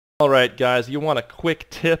Alright guys, you want a quick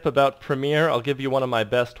tip about Premiere? I'll give you one of my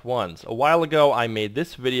best ones. A while ago I made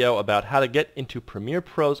this video about how to get into Premiere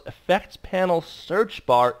Pro's Effects Panel search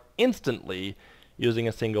bar instantly using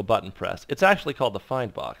a single button press. It's actually called the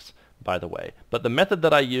findbox, by the way. But the method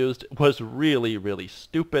that I used was really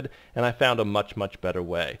stupid, and I found a much better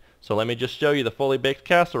way. So let me just show you the fully baked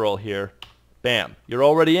casserole here. Bam! You're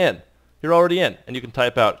already in. You're already in. And you can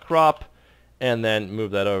type out crop, and then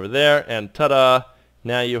move that over there, and ta-da!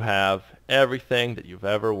 Now you have everything that you've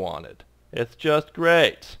ever wanted. It's just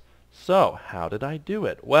great. So, how did I do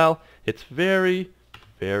it? Well, it's very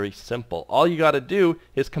simple. All you got to do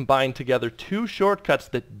is combine together two shortcuts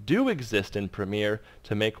that do exist in Premiere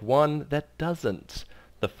to make one that doesn't.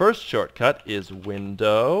 The first shortcut is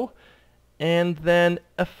Window and then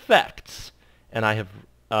Effects. And I have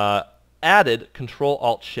added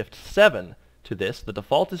Control-Alt-Shift-7 to this. The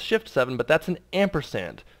default is Shift-7, but that's an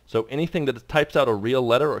ampersand. So anything that types out a real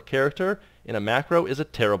letter or character in a macro is a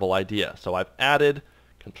terrible idea. So I've added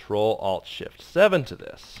Control-Alt-Shift-7 to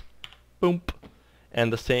this. Boom.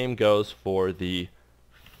 And the same goes for the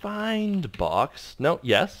findbox. No,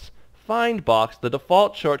 yes, findbox. The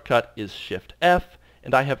default shortcut is Shift-F,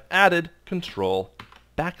 and I have added Control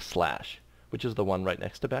 \, which is the one right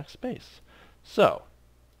next to backspace. So,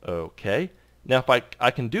 okay. Now if I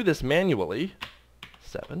can do this manually,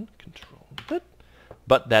 7, Control,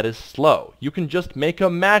 but that is slow. You can just make a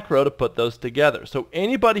macro to put those together. So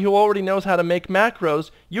anybody who already knows how to make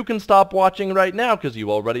macros, you can stop watching right now because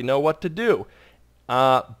you already know what to do.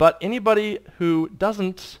 But anybody who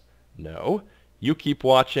doesn't know, you keep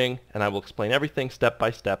watching and I will explain everything step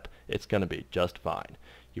by step. It's going to be just fine.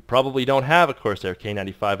 You probably don't have a Corsair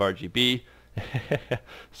K95 RGB,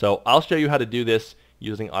 so I'll show you how to do this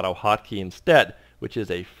using Autohotkey instead, which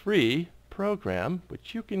is a free program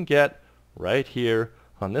which you can get right here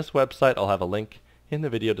on this website. I'll have a link in the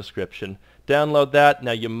video description. Download that.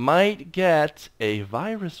 Now you might get a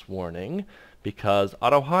virus warning because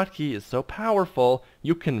Autohotkey is so powerful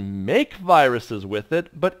you can make viruses with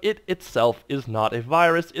it, but it itself is not a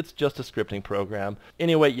virus, it's just a scripting program.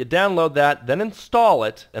 Anyway, you download that, then install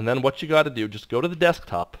it, and then what you got to do, just go to the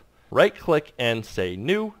desktop, right click and say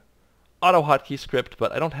New Autohotkey Script,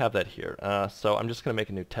 but I don't have that here, so I'm just going to make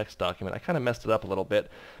a new text document. I kind of messed it up a little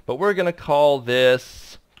bit, but we're going to call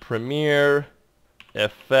this Premiere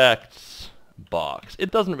Effects Box.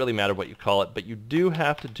 It doesn't really matter what you call it, but you do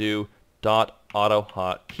have to do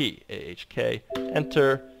 .autohotkey, AHK,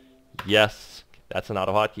 enter, yes, that's an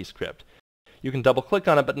Autohotkey script. You can double click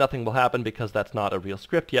on it, but nothing will happen because that's not a real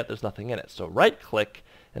script yet, there's nothing in it. So right click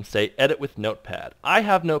and say Edit with Notepad. I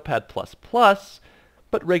have Notepad++,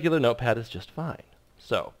 but regular Notepad is just fine.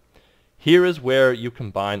 So here is where you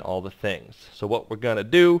combine all the things. So what we're going to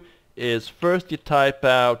do is first you type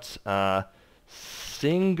out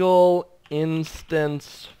single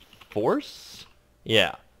instance force.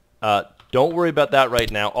 Yeah. Don't worry about that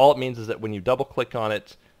right now. All it means is that when you double click on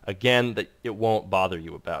it, again, that it won't bother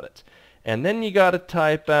you about it. And then you got to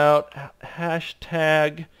type out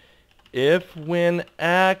hashtag if when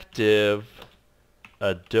active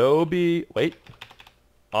adobe, wait,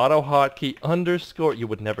 Autohotkey _ you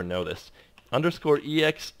would never know this,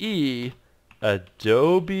 _exe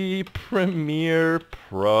Adobe Premiere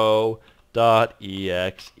Pro.exe.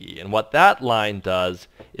 And what that line does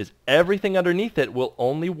is everything underneath it will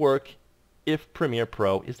only work if Premiere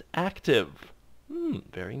Pro is active.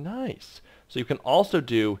 Very nice. So you can also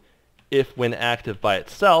do if when active by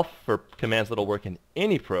itself for commands that will work in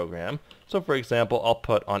any program. So for example, I'll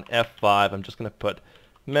put on F5, I'm just going to put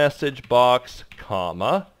message box,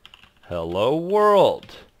 comma, hello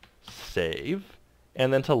world, save,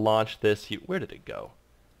 and then to launch this, where did it go?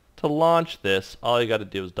 To launch this, all you got to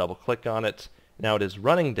do is double click on it. Now it is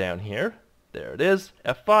running down here. There it is,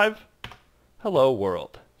 F5, hello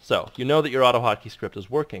world. So you know that your Autohotkey script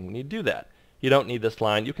is working when you do that. You don't need this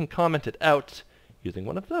line. You can comment it out using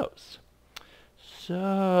one of those.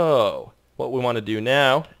 So what we want to do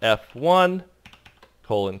now, F1, :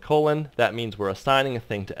 that means we're assigning a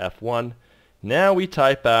thing to F1. Now we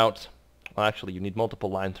type out, well actually you need multiple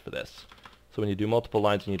lines for this. So when you do multiple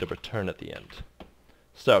lines you need a return at the end.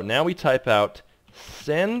 So now we type out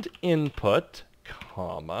sendinput,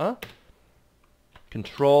 comma,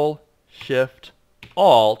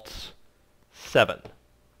 Control-Shift-Alt-7.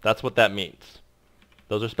 That's what that means.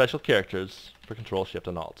 Those are special characters for Control, Shift,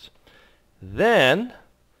 and Alt. Then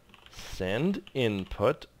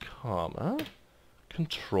sendinput, comma,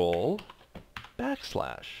 Control \,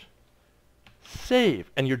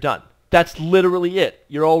 save, and you're done. That's literally it.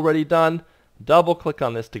 You're already done. Double click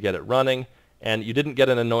on this to get it running, and you didn't get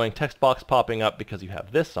an annoying text box popping up because you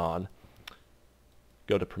have this on.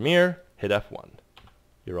 go to Premiere, hit F1.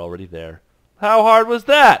 You're already there. How hard was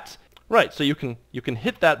that? Right, so you can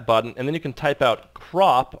hit that button, and then you can type out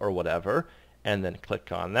crop or whatever, and then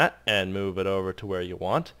click on that and move it over to where you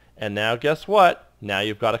want. And now guess what? Now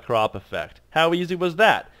you've got a crop effect. How easy was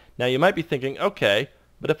that? Now you might be thinking, okay,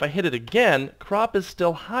 but if I hit it again, crop is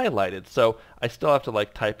still highlighted, so I still have to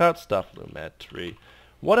like type out stuff. Lumetri.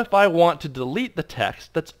 What if I want to delete the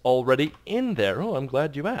text that's already in there? Oh, I'm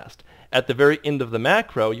glad you asked. At the very end of the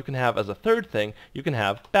macro, you can have, as a third thing, you can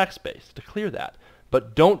have backspace to clear that.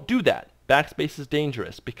 But don't do that. Backspace is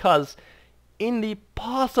dangerous because in the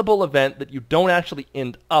possible event that you don't actually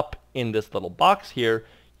end up in this little box here,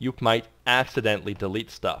 you might accidentally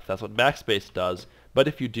delete stuff. That's what backspace does. But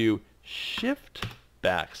if you do shift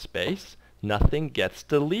backspace, nothing gets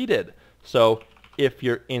deleted. So if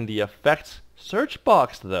you're in the effects search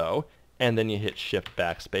box though, and then you hit shift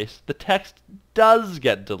backspace, the text does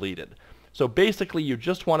get deleted. So basically you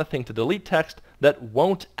just want a thing to delete text that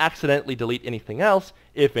won't accidentally delete anything else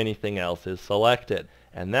if anything else is selected.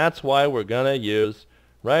 And that's why we're gonna use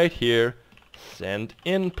right here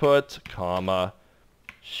sendinput, comma,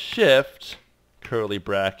 shift, curly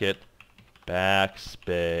bracket,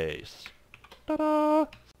 backspace. Ta-da!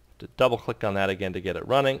 To double click on that again to get it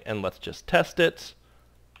running, and let's just test it.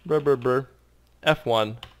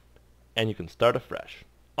 F1, and you can start afresh.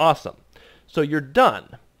 Awesome. So you're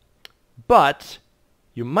done. But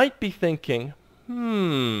you might be thinking,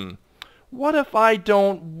 what if I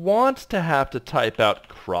don't want to have to type out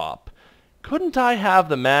crop? Couldn't I have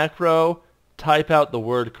the macro type out the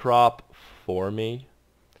word crop for me?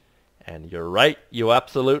 And you're right, you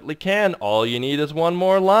absolutely can. All you need is one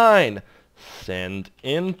more line.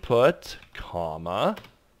 Sendinput, comma,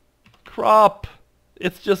 crop.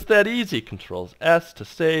 It's just that easy. Control-S to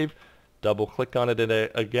save. Double click on it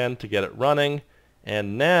again to get it running.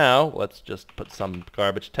 And now, let's just put some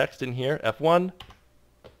garbage text in here. F1.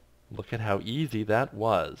 Look at how easy that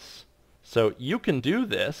was. So you can do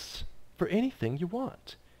this for anything you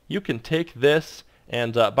want. You can take this,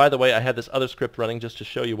 and by the way, I had this other script running just to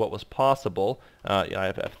show you what was possible. I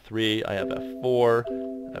have F3, I have F4,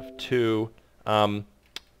 F2.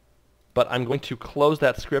 But I'm going to close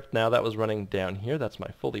that script now. That was running down here. That's my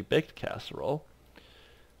fully baked casserole.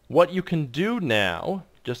 What you can do now,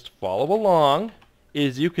 just follow along,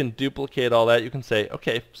 is you can duplicate all that. You can say,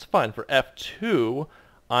 okay, it's fine. For F2,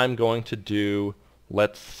 I'm going to do,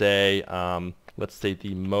 let's say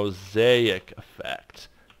the mosaic effect.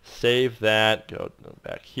 Save that. Go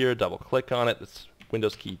back here. Double click on it. It's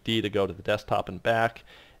Windows key D to go to the desktop and back.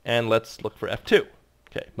 And let's look for F2.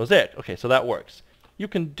 Okay, mosaic. Okay, so that works. You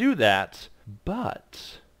can do that,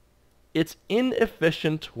 but it's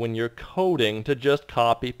inefficient when you're coding to just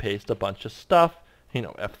copy paste a bunch of stuff. You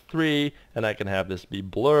know, F3, and I can have this be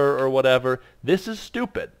blur or whatever. This is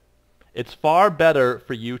stupid. It's far better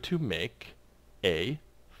for you to make a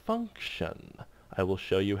function. I will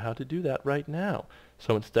show you how to do that right now.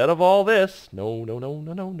 So instead of all this,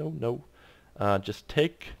 just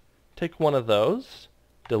take one of those,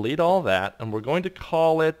 delete all that, and we're going to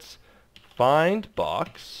call it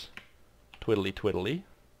findbox, twiddly twiddly,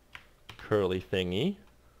 curly thingy,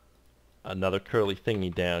 another curly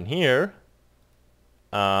thingy down here,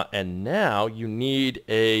 and now you need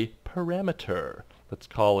a parameter. Let's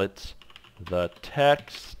call it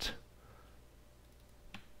theText,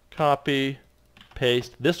 copy,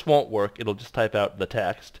 paste. This won't work. It'll just type out the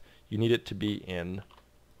text. You need it to be in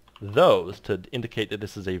those to indicate that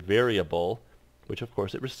this is a variable, which of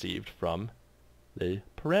course it received from the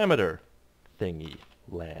parameter thingy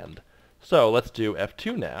land. So let's do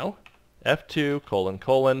F2 now. F2 :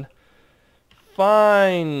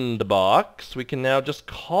 findbox. We can now just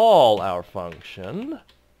call our function.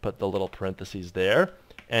 Put the little parentheses there.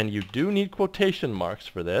 And you do need quotation marks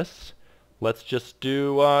for this. Let's just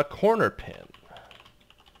do corner pin.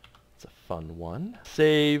 It's a fun one.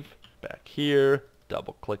 Save. Back here.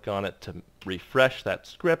 Double click on it to refresh that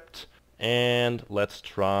script. And let's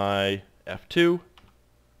try F2,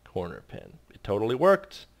 corner pin. It totally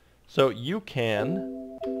worked. So you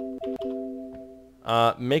can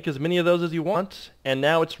make as many of those as you want, and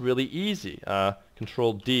now it's really easy.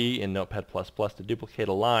 Control D in Notepad++ to duplicate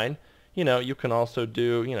a line. You know, you can also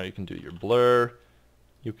do, you can do your blur,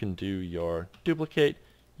 you can do your duplicate,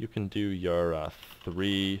 you can do your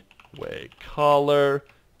three-way color,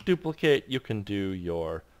 duplicate, you can do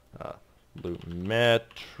your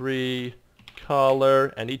Lumetri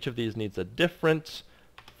color, and each of these needs a different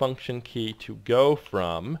function key to go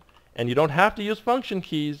from. And you don't have to use function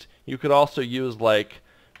keys. You could also use like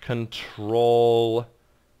Control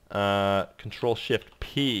Shift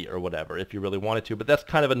P or whatever if you really wanted to, but that's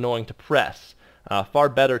kind of annoying to press. Far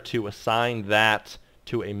better to assign that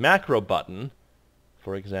to a macro button.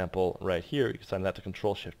 For example, right here, you can assign that to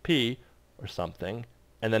Control-Shift-P or something,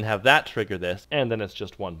 and then have that trigger this, and then it's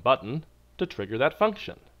just one button to trigger that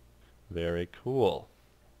function. Very cool.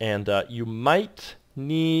 And you might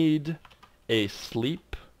need a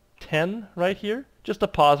sleep 10 right here, just to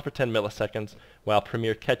pause for 10 milliseconds while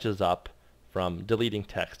Premiere catches up from deleting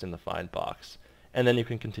text in the find box. And then you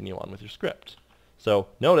can continue on with your script. So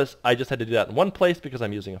notice I just had to do that in one place because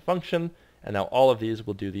I'm using a function, and now all of these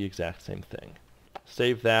will do the exact same thing.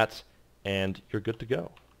 Save that, and you're good to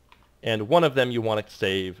go. And one of them you want to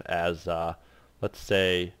save as, let's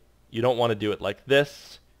say, you don't want to do it like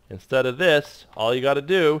this. Instead of this, all you got to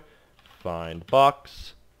do, find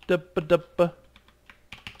box,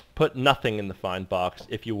 put nothing in the find box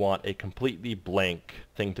if you want a completely blank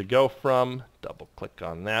thing to go from. Double click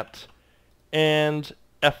on that, and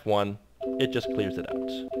F1, it just clears it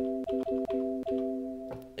out.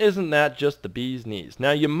 Isn't that just the bee's knees?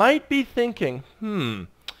 Now you might be thinking,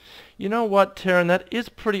 you know what, Taryn, that is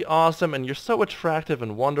pretty awesome, and you're so attractive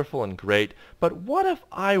and wonderful and great, but what if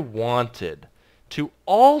I wanted to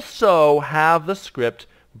also have the script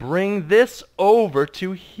bring this over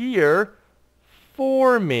to here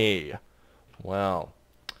for me? Well,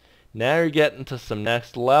 now you're getting to some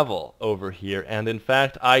next level over here, and in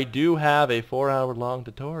fact, I do have a 4-hour-long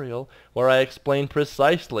tutorial where I explain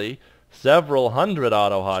precisely several hundred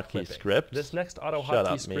Autohotkey scripts. This next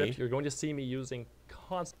Autohotkey script, you're going to see me using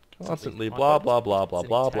constantly blah, blah, blah, blah,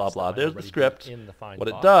 blah, blah, blah. There's the script. What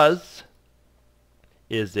it does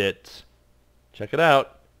is it, check it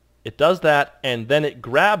out, it does that, and then it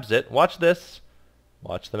grabs it. Watch this.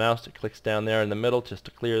 Watch the mouse. It clicks down there in the middle just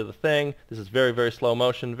to clear the thing. This is very, very slow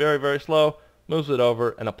motion, very, very slow. Moves it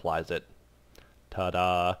over and applies it.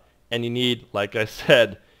 Ta-da. And you need, like I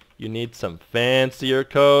said, you need some fancier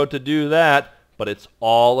code to do that, but it's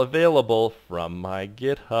all available from my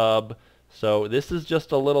GitHub. So this is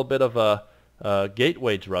just a little bit of a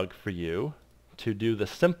gateway drug for you to do the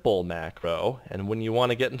simple macro. And when you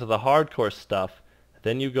want to get into the hardcore stuff,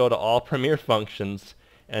 then you go to all Premiere functions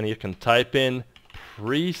and you can type in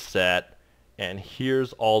preset, and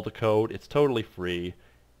here's all the code. It's totally free.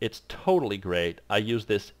 It's totally great. I use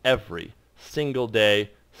this every single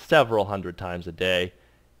day, several hundred times a day,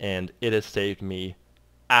 and it has saved me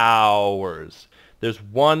hours. There's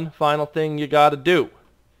one final thing you got to do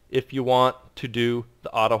if you want to do the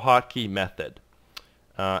Autohotkey method.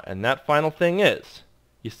 And that final thing is,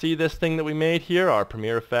 you see this thing that we made here, our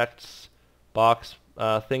Premiere Effects box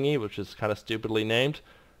thingy, which is kind of stupidly named.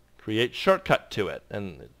 Create shortcut to it,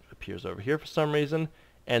 and it appears over here for some reason.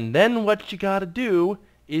 And then what you got to do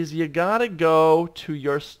is you got to go to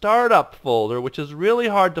your startup folder, which is really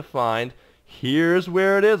hard to find. Here's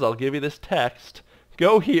where it is. I'll give you this text.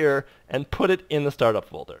 Go here and put it in the startup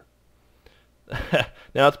folder.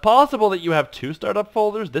 Now, it's possible that you have two startup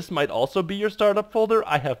folders. This might also be your startup folder.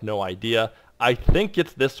 I have no idea. I think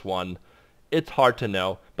it's this one. It's hard to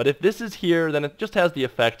know. But if this is here, then it just has the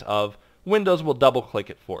effect of Windows will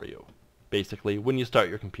double-click it for you, basically, when you start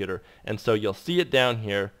your computer. And so you'll see it down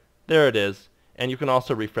here. There it is. And you can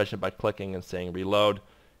also refresh it by clicking and saying reload.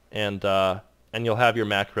 And you'll have your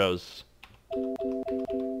macros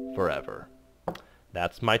forever.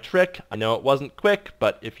 That's my trick. I know it wasn't quick,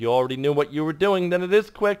 but if you already knew what you were doing, then it is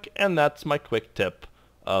quick, and that's my quick tip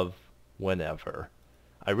of whenever.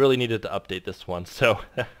 I really needed to update this one, so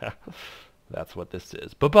that's what this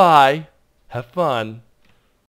is. Bye-bye. Have fun.